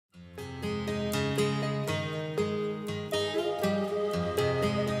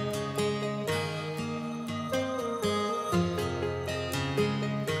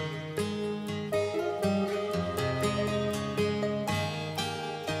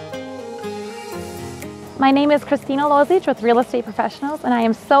My name is Kristina Lozic with Real Estate Professionals, and I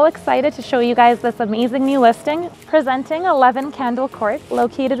am so excited to show you guys this amazing new listing, presenting 11 Candle Court,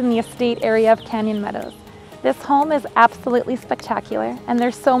 located in the estate area of Canyon Meadows. This home is absolutely spectacular, and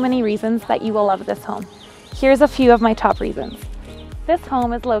there's so many reasons that you will love this home. Here's a few of my top reasons. This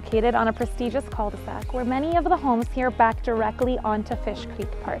home is located on a prestigious cul-de-sac where many of the homes here back directly onto Fish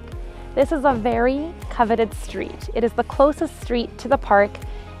Creek Park. This is a very coveted street. It is the closest street to the park,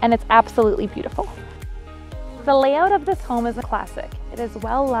 and it's absolutely beautiful. The layout of this home is a classic. It is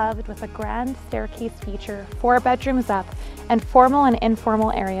well loved with a grand staircase feature, 4 bedrooms up, and formal and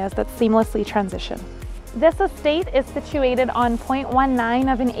informal areas that seamlessly transition. This estate is situated on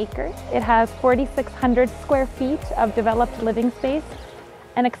 0.19 of an acre. It has 4,600 square feet of developed living space,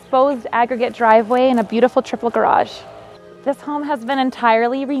 an exposed aggregate driveway, and a beautiful triple garage. This home has been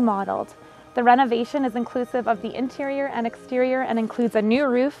entirely remodeled. The renovation is inclusive of the interior and exterior and includes a new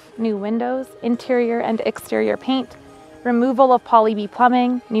roof, new windows, interior and exterior paint, removal of poly B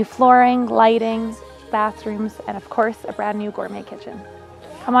plumbing, new flooring, lighting, bathrooms, and of course, a brand new gourmet kitchen.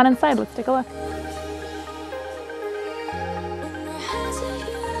 Come on inside, let's take a look.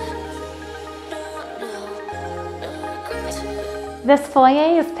 This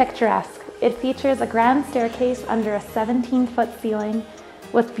foyer is picturesque. It features a grand staircase under a 17-foot ceiling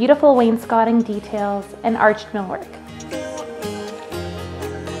with beautiful wainscoting details and arched millwork.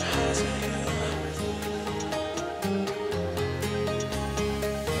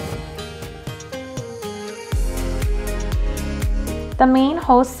 The main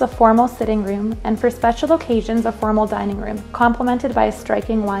hosts a formal sitting room and for special occasions a formal dining room, complemented by a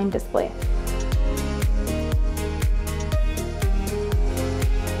striking wine display.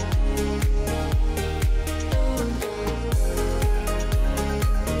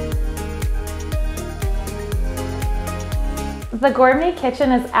 The gourmet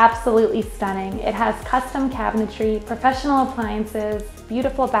kitchen is absolutely stunning. It has custom cabinetry, professional appliances,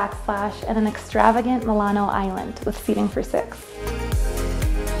 beautiful backsplash, and an extravagant Milano island with seating for 6.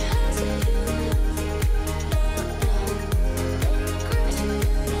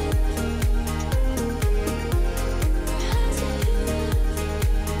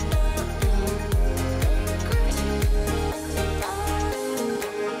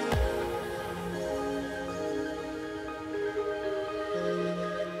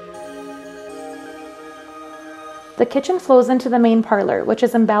 The kitchen flows into the main parlor, which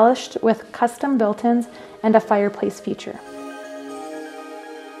is embellished with custom built-ins and a fireplace feature.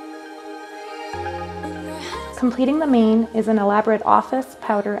 Completing the main is an elaborate office,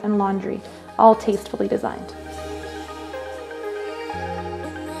 powder, and laundry, all tastefully designed.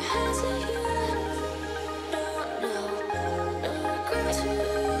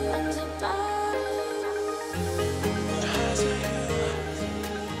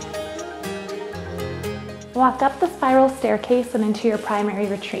 Walk up the spiral staircase and into your primary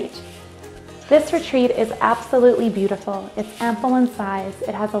retreat. This retreat is absolutely beautiful. It's ample in size,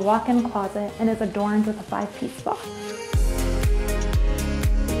 it has a walk-in closet, and is adorned with a 5-piece spa.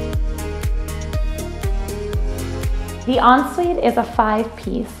 The ensuite is a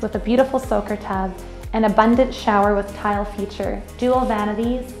 5-piece with a beautiful soaker tub, an abundant shower with tile feature, dual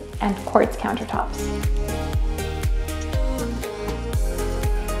vanities, and quartz countertops.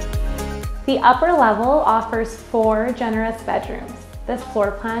 The upper level offers 4 generous bedrooms. This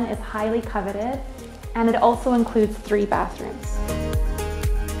floor plan is highly coveted, and it also includes 3 bathrooms.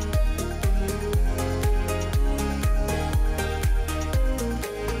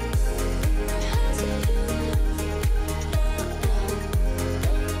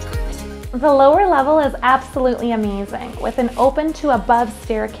 The lower level is absolutely amazing, with an open to above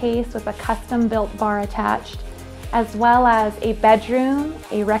staircase with a custom built bar attached, as well as a bedroom,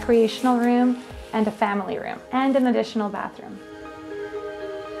 a recreational room, and a family room, and an additional bathroom.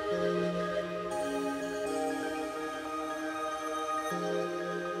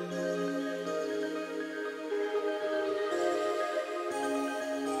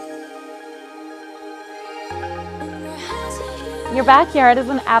 Your backyard is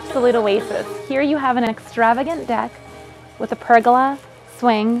an absolute oasis. Here you have an extravagant deck with a pergola,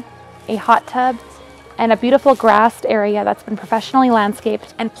 swing, a hot tub, and a beautiful grassed area that's been professionally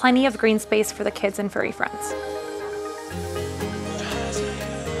landscaped, and plenty of green space for the kids and furry friends.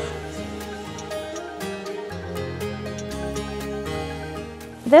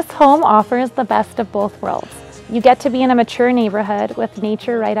 This home offers the best of both worlds. You get to be in a mature neighborhood with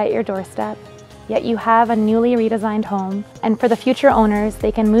nature right at your doorstep, yet you have a newly redesigned home, and for the future owners,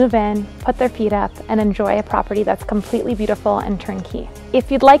 they can move in, put their feet up, and enjoy a property that's completely beautiful and turnkey.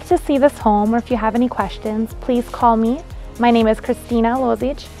 If you'd like to see this home, or if you have any questions, please call me. My name is Kristina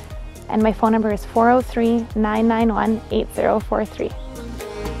Lozic, and my phone number is 403-991-8043.